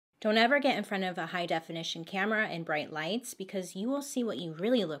Don't ever get in front of a high definition camera and bright lights because you will see what you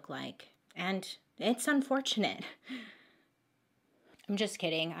really look like. And it's unfortunate. I'm just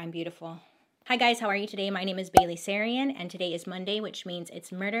kidding. I'm beautiful. Hi guys, how are you today? My name is Bailey Sarian and today is Monday, which means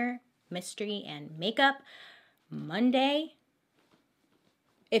it's Murder, Mystery, and Makeup Monday.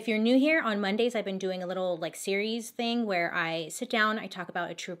 If you're new here, on Mondays I've been doing a little series thing where I sit down, I talk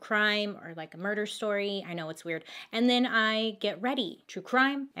about a true crime or a murder story. I know it's weird. And then I get ready. True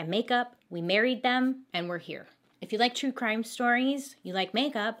crime and makeup. We married them and we're here. If you like true crime stories, you like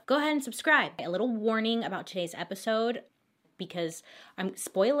makeup, go ahead and subscribe. A little warning about today's episode because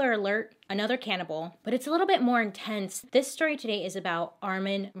spoiler alert, another cannibal, but it's a little bit more intense. This story today is about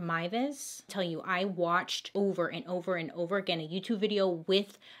Armin Meiwes. I tell you, I watched over and over and over again a YouTube video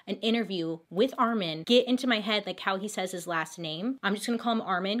with an interview with Armin, get into my head how he says his last name. I'm just gonna call him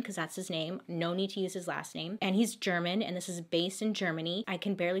Armin because that's his name. No need to use his last name. And he's German, and this is based in Germany. I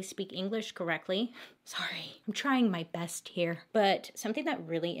can barely speak English correctly. Sorry, I'm trying my best here. But something that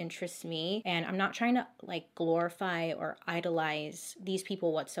really interests me, and I'm not trying to glorify or idolize these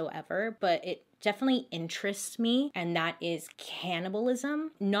people whatsoever, but it definitely interests me, and that is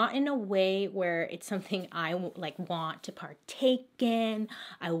cannibalism. Not in a way where it's something I want to partake in,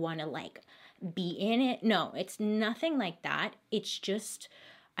 I want to be in it. No, it's nothing like that. It's just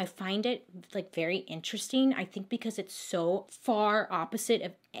I find it very interesting. I think because it's so far opposite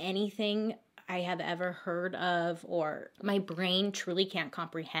of anything I have ever heard of or my brain truly can't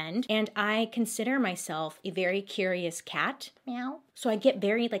comprehend. And I consider myself a very curious cat. Meow. So I get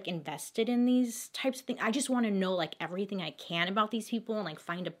very invested in these types of things. I just want to know everything I can about these people and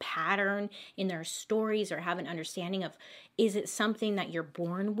find a pattern in their stories or have an understanding of, is it something that you're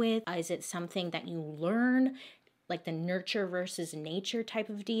born with? Is it something that you learn? The nurture versus nature type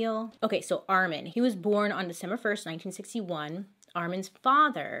of deal. Okay, so Armin, he was born on December 1st, 1961. Armin's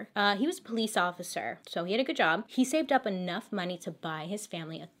father, he was a police officer, so he had a good job. He saved up enough money to buy his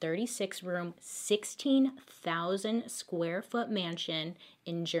family a 36-room, 16,000 square foot mansion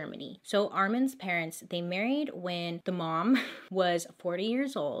in Germany. So Armin's parents, they married when the mom was 40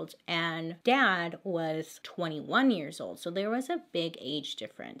 years old and dad was 21 years old. So there was a big age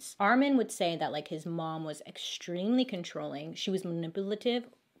difference. Armin would say that his mom was extremely controlling. She was manipulative.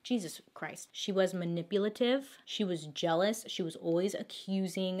 Jesus Christ. She was manipulative. She was jealous. She was always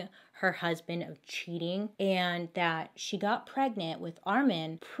accusing her husband of cheating, and that she got pregnant with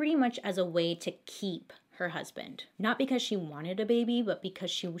Armin pretty much as a way to keep her husband. Not because she wanted a baby, but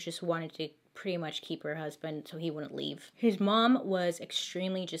because she just wanted to pretty much keep her husband so he wouldn't leave. His mom was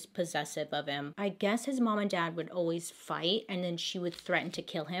extremely just possessive of him. I guess his mom and dad would always fight, and then she would threaten to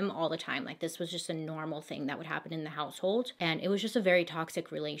kill him all the time. This was just a normal thing that would happen in the household, and it was just a very toxic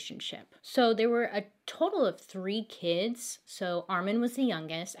relationship. So there were a total of 3 kids. So Armin was the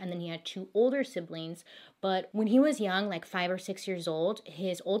youngest, and then he had 2 older siblings. But when he was young, 5 or 6 years old,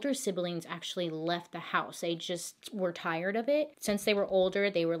 his older siblings actually left the house. They just were tired of it. Since they were older,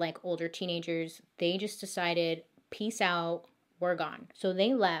 they were older teenagers. They just decided, peace out, we're gone. So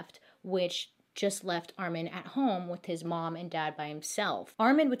they left, which just left Armin at home with his mom and dad by himself.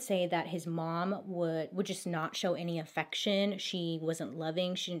 Armin would say that his mom would just not show any affection. She wasn't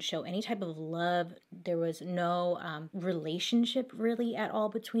loving. She didn't show any type of love. There was no relationship really at all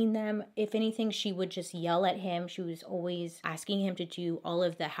between them. If anything, she would just yell at him. She was always asking him to do all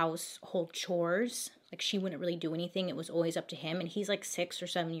of the household chores. She wouldn't really do anything. It was always up to him. And he's 6 or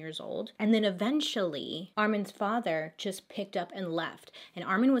 7 years old. And then eventually, Armin's father just picked up and left. And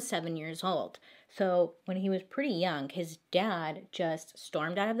Armin was 7 years old. So when he was pretty young, his dad just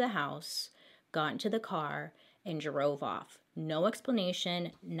stormed out of the house, got into the car, and drove off. No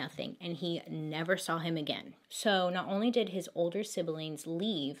explanation, nothing. And he never saw him again. So not only did his older siblings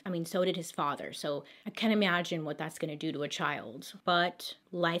leave, so did his father. So I can imagine what that's going to do to a child. But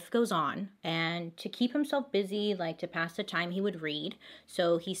life goes on. And to keep himself busy, to pass the time, he would read.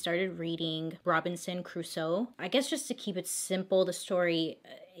 So he started reading Robinson Crusoe. I guess just to keep it simple, the story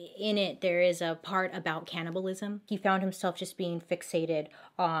in it, there is a part about cannibalism. He found himself just being fixated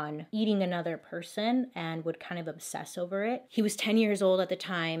on eating another person and would kind of obsess over it. He was 10 years old at the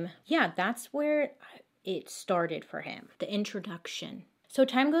time. Yeah, that's where it started for him. The introduction. So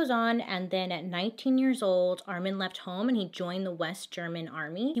time goes on, and then at 19 years old, Armin left home and he joined the West German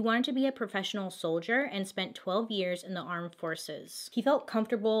army. He wanted to be a professional soldier and spent 12 years in the armed forces. He felt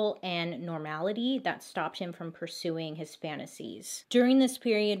comfortable and normality that stopped him from pursuing his fantasies. During this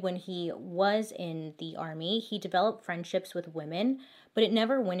period when he was in the army, he developed friendships with women, but it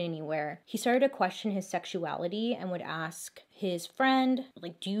never went anywhere. He started to question his sexuality and would ask his friend,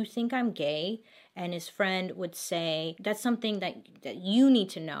 like, do you think I'm gay? And his friend would say, that's something that you need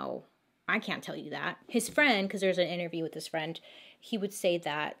to know. I can't tell you that. His friend, because there's an interview with his friend, he would say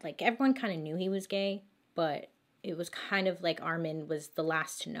that, like, everyone kind of knew he was gay, but it was kind of like Armin was the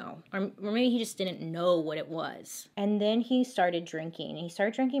last to know. Or maybe he just didn't know what it was. And then he started drinking. He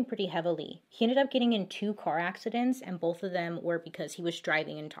started drinking pretty heavily. He ended up getting in 2 car accidents, and both of them were because he was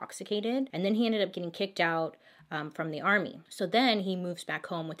driving intoxicated. And then he ended up getting kicked out from the army. So then he moves back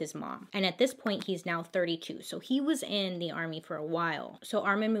home with his mom. And at this point, he's now 32. So he was in the army for a while. So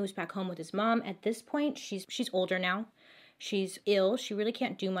Armin moves back home with his mom. At this point, she's older now. She's ill. She really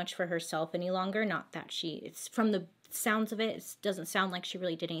can't do much for herself any longer. Not that it's from the sounds of it, it doesn't sound like she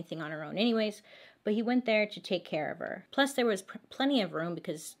really did anything on her own anyways. But he went there to take care of her. Plus, there was plenty of room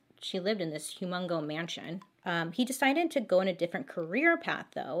because she lived in this humongo mansion. He decided to go in a different career path,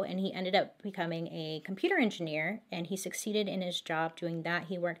 though, and he ended up becoming a computer engineer, and he succeeded in his job doing that.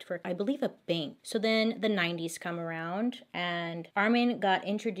 He worked for, I believe, a bank. So then the 90s come around, and Armin got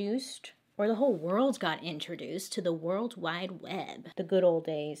introduced, or the whole world got introduced to the World Wide Web, the good old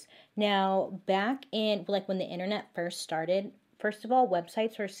days. Now, back in, like, when the internet first started, first of all,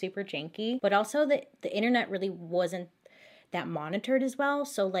 websites were super janky, but also the internet really wasn't that monitored as well.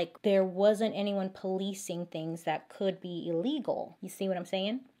 So, like, there wasn't anyone policing things that could be illegal. You see what I'm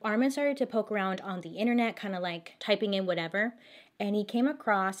saying? Armin started to poke around on the internet, kind of like typing in whatever, and he came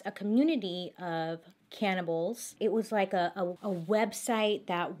across a community of cannibals. It was like a website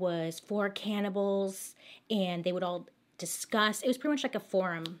that was for cannibals, and they would all discuss. It was pretty much like a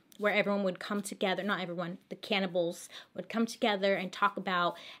forum where everyone would come together. Not everyone, the cannibals would come together and talk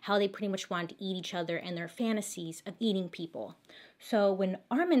about how they pretty much wanted to eat each other and their fantasies of eating people. So when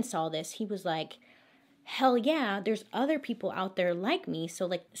Armin saw this, he was like, hell yeah, there's other people out there like me. So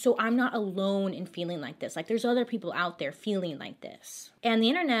I'm not alone in feeling like this. Like, there's other people out there feeling like this. And the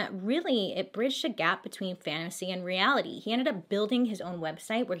internet really, it bridged a gap between fantasy and reality. He ended up building his own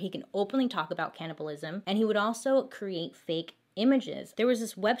website where he can openly talk about cannibalism, and he would also create fake images. There was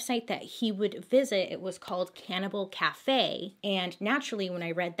this website that he would visit. It was called Cannibal Cafe. And naturally, when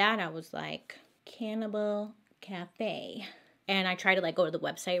I read that, I was like, Cannibal Cafe. And I tried to, like, go to the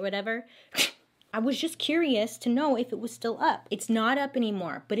website or whatever. I was just curious to know if it was still up. It's not up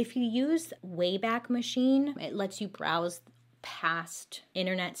anymore, but if you use Wayback Machine, it lets you browse past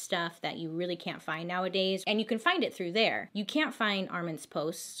internet stuff that you really can't find nowadays, and you can find it through there. You can't find Armin's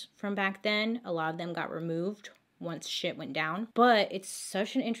posts from back then. A lot of them got removed once shit went down, but it's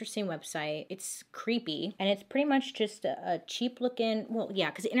such an interesting website. It's creepy, and it's pretty much just a cheap looking, well, yeah,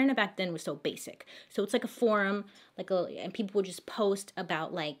 because the internet back then was so basic. So it's like a forum, and people would just post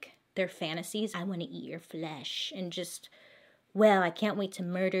about, like, their fantasies. I want to eat your flesh, and just, well, I can't wait to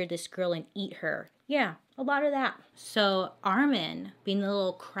murder this girl and eat her. Yeah, a lot of that. So Armin, being the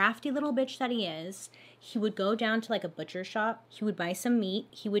little crafty little bitch that he is, he would go down to, like, a butcher shop. He would buy some meat.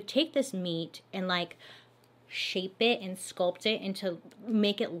 He would take this meat and, like, shape it and sculpt it into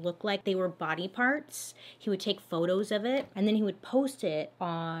make it look like they were body parts. He would take photos of it, and then he would post it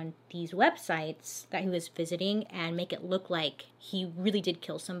on these websites that he was visiting and make it look like he really did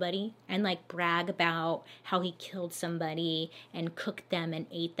kill somebody, and, like, brag about how he killed somebody and cooked them and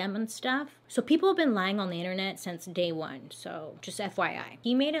ate them and stuff. So people have been lying on the internet since day one, so just FYI.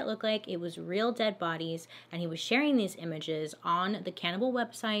 He made it look like it was real dead bodies, and he was sharing these images on the cannibal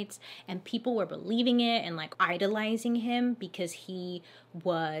websites, and people were believing it and, like, idolizing him because he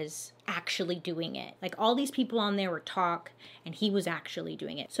was actually doing it. Like, all these people on there were talk, and he was actually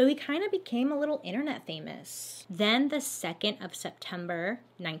doing it. So he kind of became a little internet famous. Then the 2nd of September,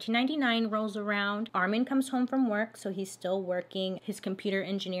 1999 rolls around. Armin comes home from work, so he's still working his computer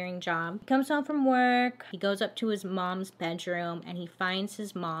engineering job. He comes home from work, he goes up to his mom's bedroom, and he finds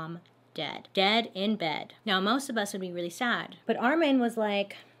his mom dead. Dead in bed. Now, most of us would be really sad, but Armin was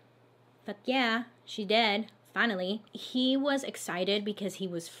like, fuck yeah, she dead. Finally, he was excited because he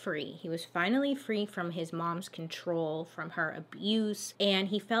was free. He was finally free from his mom's control, from her abuse, and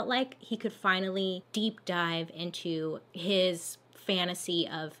he felt like he could finally deep dive into his fantasy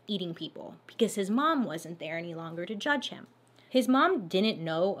of eating people because his mom wasn't there any longer to judge him. His mom didn't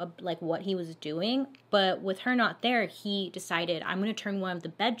know, like, what he was doing, but with her not there, he decided, I'm going to turn one of the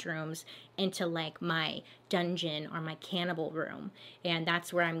bedrooms into like my dungeon or my cannibal room, and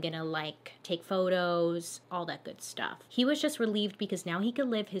that's where I'm gonna like take photos, all that good stuff. He was just relieved because now he could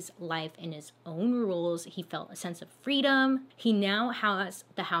live his life in his own rules. He felt a sense of freedom. He now has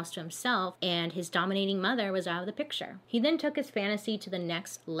the house to himself, and his dominating mother was out of the picture. He then took his fantasy to the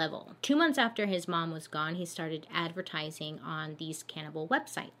next level. 2 months after his mom was gone, he started advertising on these cannibal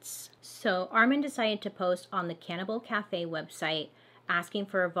websites. So Armin decided to post on the Cannibal Cafe website asking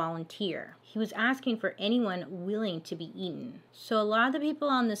for a volunteer. He was asking for anyone willing to be eaten. So a lot of the people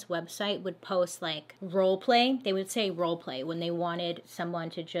on this website would post like role play. They would say role play when they wanted someone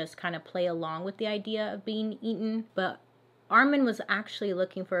to just kind of play along with the idea of being eaten. But Armin was actually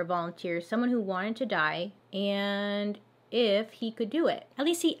looking for a volunteer, someone who wanted to die, and if he could do it. At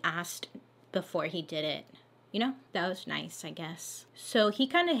least he asked before he did it. You know, that was nice, I guess. So he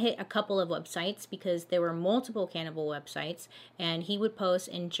kind of hit a couple of websites because there were multiple cannibal websites, and he would post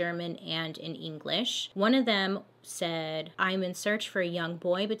in German and in English. One of them said, "I'm in search for a young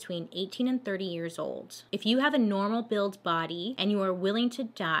boy between 18 and 30 years old. If you have a normal build body and you are willing to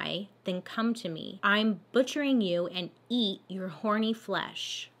die, then come to me. I'm butchering you and eat your horny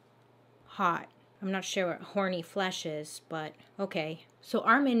flesh." Hot. I'm not sure what horny flesh is, but okay. So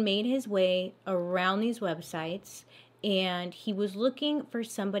Armin made his way around these websites, and he was looking for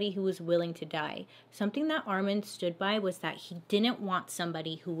somebody who was willing to die. Something that Armin stood by was that he didn't want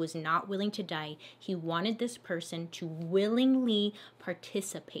somebody who was not willing to die. He wanted this person to willingly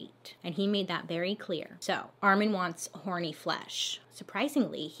participate, and he made that very clear. So Armin wants horny flesh.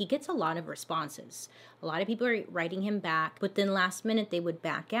 Surprisingly, he gets a lot of responses. A lot of people are writing him back, but then last minute they would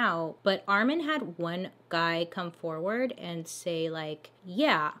back out. But Armin had one guy come forward and say like,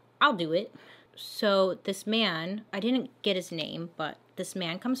 "Yeah, I'll do it." So this man, I didn't get his name, but this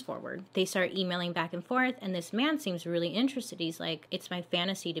man comes forward. They start emailing back and forth, and this man seems really interested. He's like, "It's my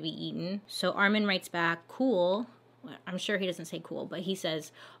fantasy to be eaten." So Armin writes back, "Cool." I'm sure he doesn't say cool, but he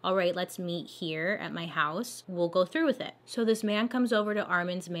says, "All right, let's meet here at my house. We'll go through with it." So this man comes over to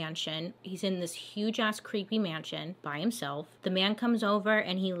Armin's mansion. He's in this huge-ass creepy mansion by himself. The man comes over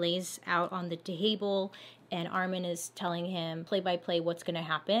and he lays out on the table, and Armin is telling him play by play what's going to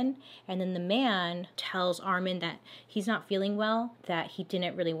happen. And then the man tells Armin that he's not feeling well, that he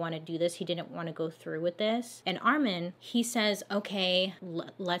didn't really want to do this. He didn't want to go through with this. And Armin, he says, "Okay,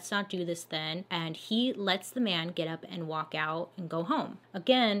 let's not do this then." And he lets the man get up and walk out and go home.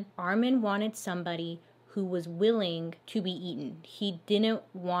 Again, Armin wanted somebody who was willing to be eaten. He didn't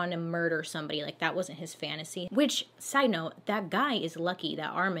want to murder somebody. Like, that wasn't his fantasy. Which, side note, that guy is lucky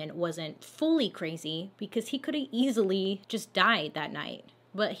that Armin wasn't fully crazy, because he could have easily just died that night.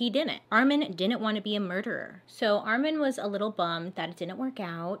 But he didn't. Armin didn't want to be a murderer. So Armin was a little bummed that it didn't work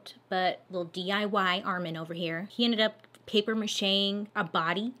out, but little DIY Armin over here. He ended up paper macheing a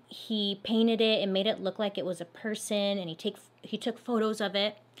body. He painted it and made it look like it was a person, and he took photos of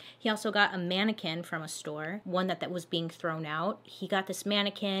it. He also got a mannequin from a store, one that was being thrown out. He got this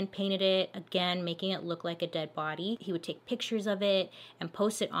mannequin, painted it, again, making it look like a dead body. He would take pictures of it and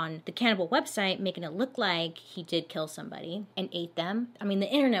post it on the Cannibal website, making it look like he did kill somebody and ate them. I mean, the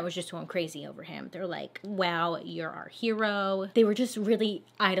internet was just going crazy over him. They're like, "Wow, you're our hero." They were just really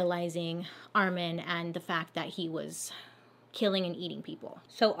idolizing Armin and the fact that he was killing and eating people.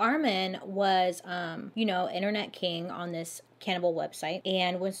 So Armin was, internet king on this Cannibal website,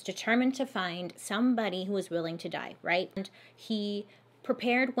 and was determined to find somebody who was willing to die, right? And he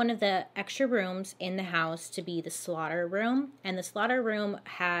prepared one of the extra rooms in the house to be the slaughter room, and the slaughter room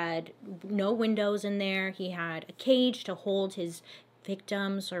had no windows in there. He had a cage to hold his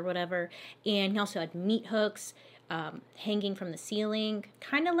victims or whatever, and he also had meat hooks hanging from the ceiling,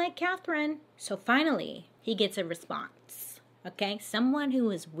 kind of like Catherine. So finally, he gets a response. Okay, someone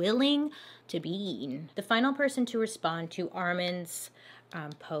who is willing to be eaten. The final person to respond to Armin's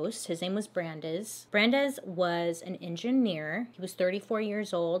post, his name was Brandes. Brandes was an engineer. He was 34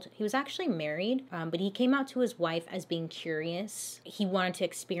 years old. He was actually married, but he came out to his wife as being curious. He wanted to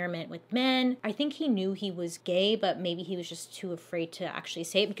experiment with men. I think he knew he was gay, but maybe he was just too afraid to actually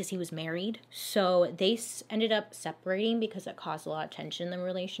say it because he was married. So they ended up separating because it caused a lot of tension in the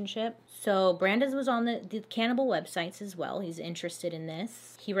relationship. So Brandes was on the Cannibal websites as well. He's interested in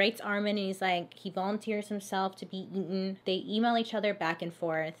this. He writes Armin, and he's like, he volunteers himself to be eaten. They email each other back and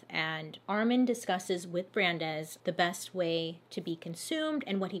forth, and Armin discusses with Brandes the best way to be consumed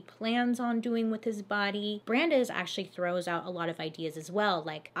and what he plans on doing with his body. Brandes actually throws out a lot of ideas as well,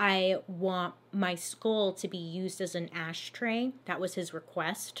 like, "I want my skull to be used as an ashtray." That was his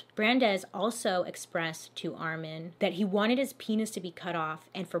request. Brandes also expressed to Armin that he wanted his penis to be cut off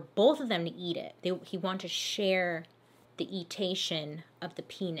and for both of them to eat it. He wanted to share the eatation of the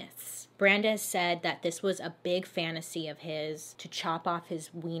penis. Brandes said that this was a big fantasy of his to chop off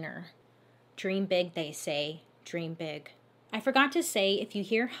his wiener. Dream big, they say. Dream big. I forgot to say, if you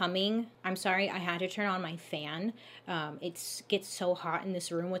hear humming, I'm sorry, I had to turn on my fan. It gets so hot in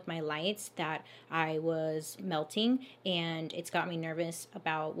this room with my lights that I was melting, and it's got me nervous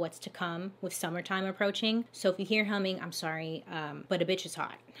about what's to come with summertime approaching. So if you hear humming, I'm sorry, but a bitch is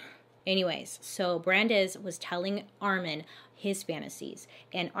hot. Anyways, so Brandes was telling Armin his fantasies,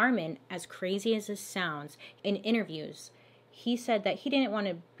 and Armin, as crazy as this sounds, in interviews, he said that he didn't want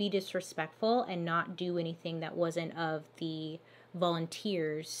to be disrespectful and not do anything that wasn't of the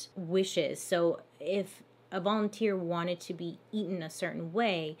volunteers' wishes. So if a volunteer wanted to be eaten a certain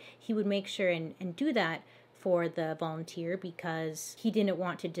way, he would make sure and do that for the volunteer because he didn't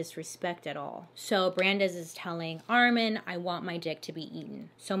want to disrespect at all. So Brandes is telling Armin, I want my dick to be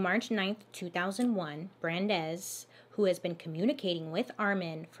eaten. So March 9th, 2001, Brandes, who has been communicating with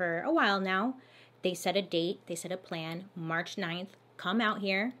Armin for a while now, they set a date, they set a plan, March 9th, come out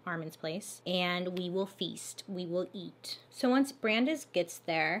here, Armin's place, and we will feast, we will eat. So once Brandes gets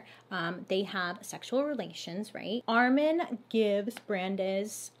there, they have sexual relations, right? Armin gives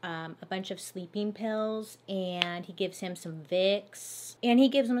Brandes a bunch of sleeping pills, and he gives him some Vicks, and he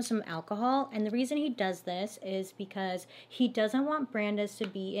gives him some alcohol. And the reason he does this is because he doesn't want Brandes to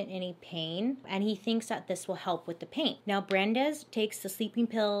be in any pain, and he thinks that this will help with the pain. Now, Brandes takes the sleeping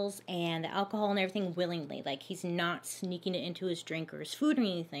pills and the alcohol and everything willingly, like he's not sneaking it into his drink or his food or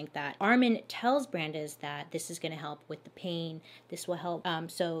anything like that. Armin tells Brandes that this is going to help with the pain. This will help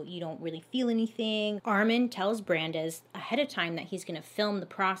so you don't really feel anything. Armin tells Brandes ahead of time that he's going to film the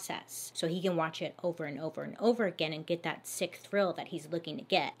process so he can watch it over and over and over again and get that sick thrill that he's looking to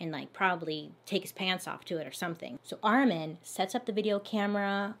get and like probably take his pants off to it or something. So Armin sets up the video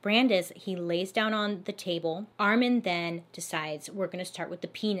camera. Brandes, he lays down on the table. Armin then decides we're going to start with the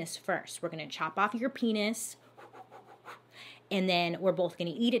penis first. We're going to chop off your penis, and then we're both going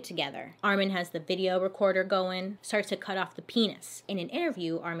to eat it together. Armin has the video recorder going, starts to cut off the penis. In an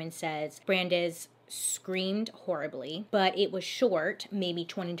interview, Armin says Brandes screamed horribly, but it was short, maybe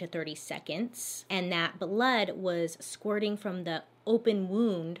 20 to 30 seconds, and that blood was squirting from the open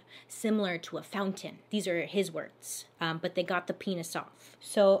wound similar to a fountain. These are his words, but they got the penis off.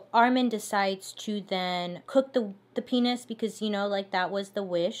 So Armin decides to then cook the penis because, you know, like that was the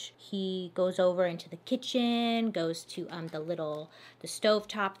wish. He goes over into the kitchen, goes to the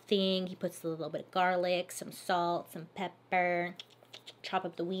stovetop thing. He puts a little bit of garlic, some salt, some pepper, chop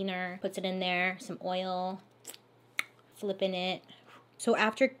up the wiener, puts it in there, some oil, flipping it. So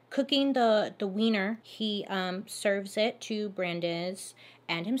after cooking the wiener, he serves it to Brandes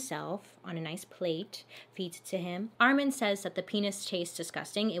and himself on a nice plate, feeds it to him. Armin says that the penis tastes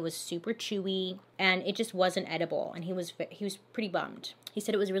disgusting. It was super chewy, and it just wasn't edible, and he was pretty bummed. He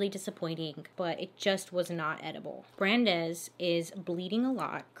said it was really disappointing, but it just was not edible. Brandes is bleeding a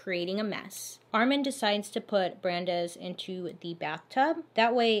lot, creating a mess. Armin decides to put Brandes into the bathtub.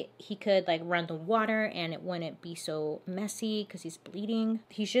 That way he could like run the water and it wouldn't be so messy because he's bleeding.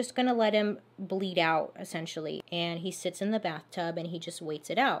 He's just gonna let him bleed out essentially. And he sits in the bathtub and he just waits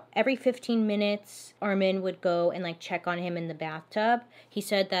it out. Every 15 minutes, Armin would go and like check on him in the bathtub. He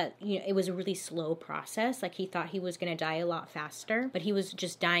said that, you know, it was a really slow process. Like he thought he was gonna die a lot faster, but he was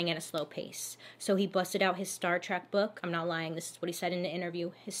just dying at a slow pace. So he busted out his Star Trek book. I'm not lying, this is what he said in the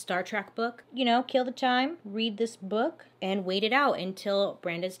interview. His Star Trek book. You know, kill the time, read this book, and wait it out until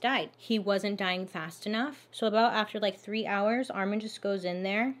Brandes died. He wasn't dying fast enough. So about after like 3 hours, Armin just goes in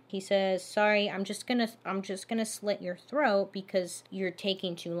there. He says, sorry, I'm just gonna slit your throat because you're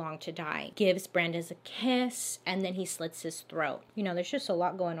taking too long to die. Gives Brandes a kiss, and then he slits his throat. You know, there's just a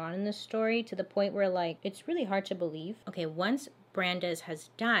lot going on in this story to the point where like, it's really hard to believe. Okay, once Brandes has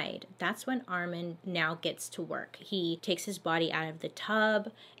died, that's when Armin now gets to work. He takes his body out of the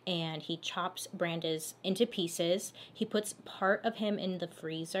tub and he chops Brandes into pieces. He puts part of him in the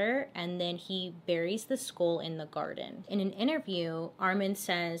freezer and then he buries the skull in the garden. In an interview, Armin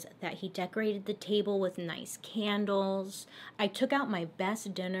says that he decorated the table with nice candles. I took out my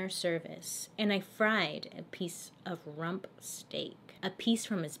best dinner service and I fried a piece of rump steak, a piece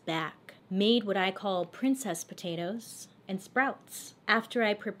from his back, made what I call princess potatoes and sprouts. After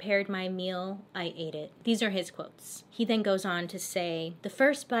I prepared my meal, I ate it. These are his quotes. He then goes on to say, the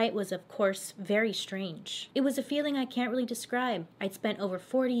first bite was, of course, very strange. It was a feeling I can't really describe. I'd spent over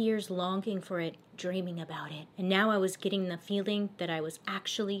 40 years longing for it, dreaming about it. And now I was getting the feeling that I was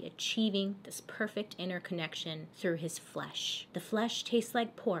actually achieving this perfect interconnection through his flesh. The flesh tastes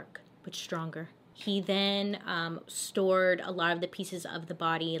like pork, but stronger. He then stored a lot of the pieces of the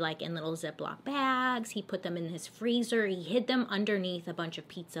body like in little Ziploc bags. He put them in his freezer. He hid them underneath a bunch of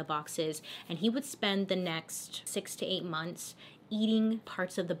pizza boxes, and he would spend the next 6 to 8 months eating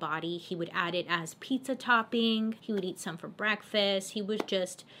parts of the body. He would add it as pizza topping. He would eat some for breakfast. He was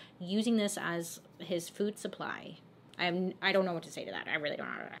just using this as his food supply. I don't know what to say to that. I really don't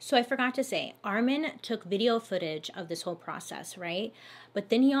know. So I forgot to say, Armin took video footage of this whole process, right? But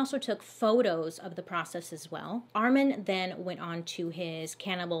then he also took photos of the process as well. Armin then went on to his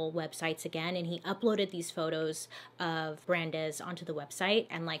Cannibal websites again, and he uploaded these photos of Brandes onto the website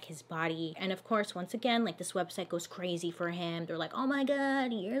and like his body. And of course, once again, like this website goes crazy for him. They're like, oh my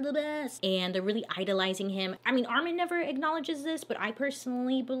God, you're the best. And they're really idolizing him. I mean, Armin never acknowledges this, but I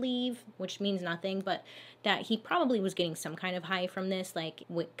personally believe, which means nothing, but that he probably was getting some kind of high from this. Like,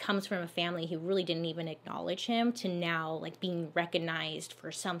 what comes from a family who really didn't even acknowledge him to now like being recognized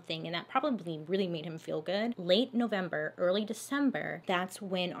for something, and that probably really made him feel good. Late November, early December, that's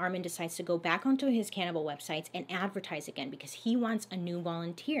when Armin decides to go back onto his Cannibal websites and advertise again because he wants a new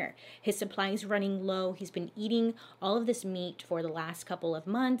volunteer. His supply is running low. He's been eating all of this meat for the last couple of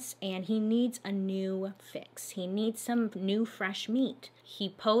months, and he needs a new fix. He needs some new fresh meat. He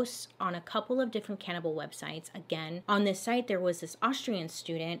posts on a couple of different Cannibal websites. Again, on this site, there was this Austrian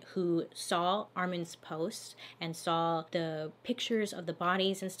student who saw Armin's posts and saw the pictures of the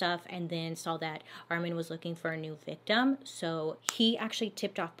bodies and stuff, and then saw that Armin was looking for a new victim. So he actually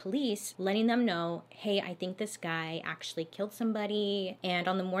tipped off police, letting them know, hey, I think this guy actually killed somebody. And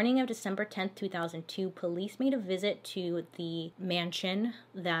on the morning of December 10th, 2002, police made a visit to the mansion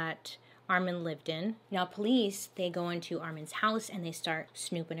that Armin lived in. Now police, they go into Armin's house and they start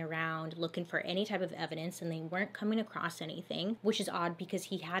snooping around looking for any type of evidence, and they weren't coming across anything, which is odd because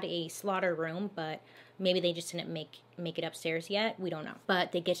he had a slaughter room, but maybe they just didn't make it upstairs yet. We don't know.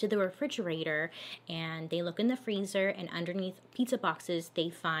 But they get to the refrigerator and they look in the freezer, and underneath pizza boxes they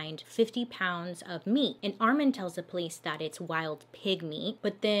find 50 pounds of meat. And Armin tells the police that it's wild pig meat,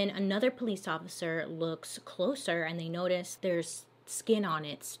 but then another police officer looks closer and they notice there's skin on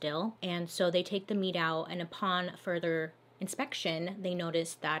it still, and so they take the meat out, and upon further inspection they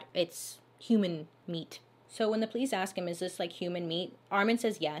notice that it's human meat. So when the police ask him, is this like human meat? Armin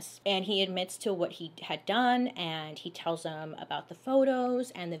says yes, and he admits to what he had done, and he tells them about the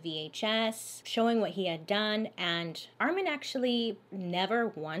photos and the VHS showing what he had done. And Armin actually never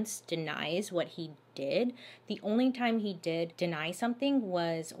once denies what he did. The only time he did deny something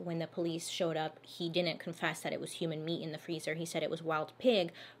was when the police showed up. He didn't confess that it was human meat in the freezer. He said it was wild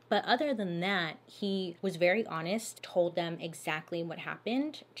pig. But other than that, he was very honest, told them exactly what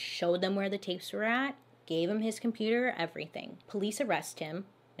happened, showed them where the tapes were at, gave him his computer, everything. Police arrest him,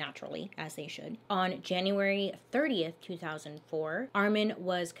 naturally, as they should. On January 30th, 2004, Armin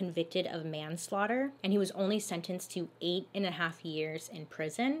was convicted of manslaughter, and he was only sentenced to 8.5 years in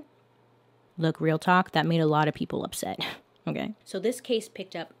prison. Look, real talk, that made a lot of people upset. Okay. So this case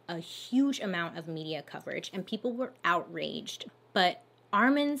picked up a huge amount of media coverage, and people were outraged. But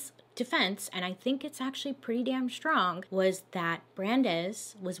Armin's defense, and I think it's actually pretty damn strong, was that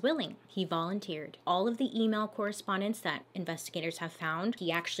Brandes was willing. He volunteered. All of the email correspondence that investigators have found,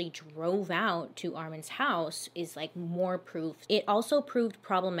 he actually drove out to Armin's house, is like more proof. It also proved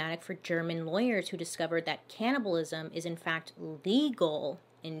problematic for German lawyers who discovered that cannibalism is in fact legal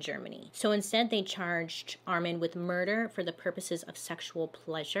in Germany. So instead they charged Armin with murder for the purposes of sexual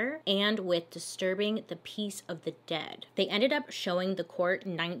pleasure and with disturbing the peace of the dead. They ended up showing the court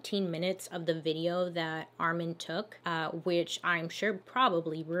 19 minutes of the video that Armin took, which I'm sure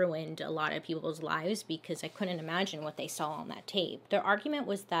probably ruined a lot of people's lives because I couldn't imagine what they saw on that tape. Their argument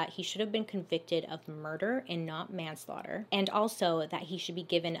was that he should have been convicted of murder and not manslaughter, and also that he should be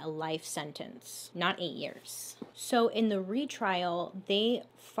given a life sentence, not 8 years. So in the retrial, they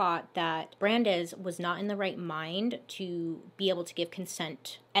fought that Brandes was not in the right mind to be able to give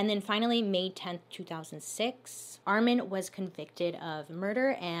consent. And then finally, May 10th, 2006, Armin was convicted of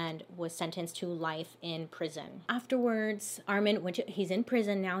murder and was sentenced to life in prison. Afterwards, Armin he's in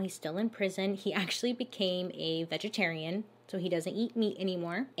prison now. He's still in prison. He actually became a vegetarian, so he doesn't eat meat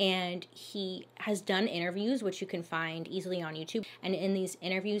anymore. And he has done interviews, which you can find easily on YouTube. And in these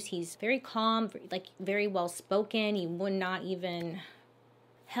interviews, he's very calm, very well spoken. He would not even...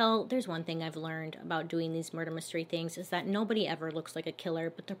 Hell, there's one thing I've learned about doing these murder mystery things is that nobody ever looks like a killer,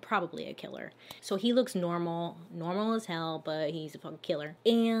 but they're probably a killer. So he looks normal as hell, but he's a fucking killer.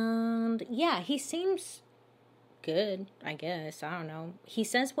 And yeah, he seems good, I guess. I don't know. He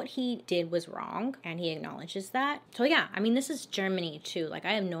says what he did was wrong, and he acknowledges that. So yeah, I mean, this is Germany too. Like,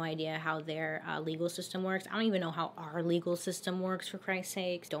 I have no idea how their legal system works. I don't even know how our legal system works, for Christ's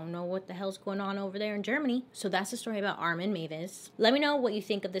sakes. Don't know what the hell's going on over there in Germany. So that's the story about Armin Meiwes. Let me know what you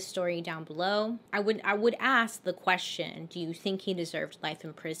think of this story down below. I would ask the question, do you think he deserved life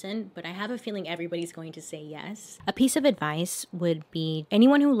in prison? But I have a feeling everybody's going to say yes. A piece of advice would be,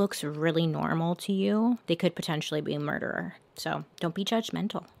 anyone who looks really normal to you, they could potentially be a murderer. So don't be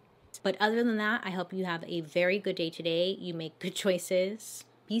judgmental. But other than that, I hope you have a very good day today. You make good choices.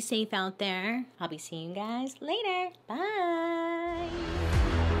 Be safe out there. I'll be seeing you guys later. Bye.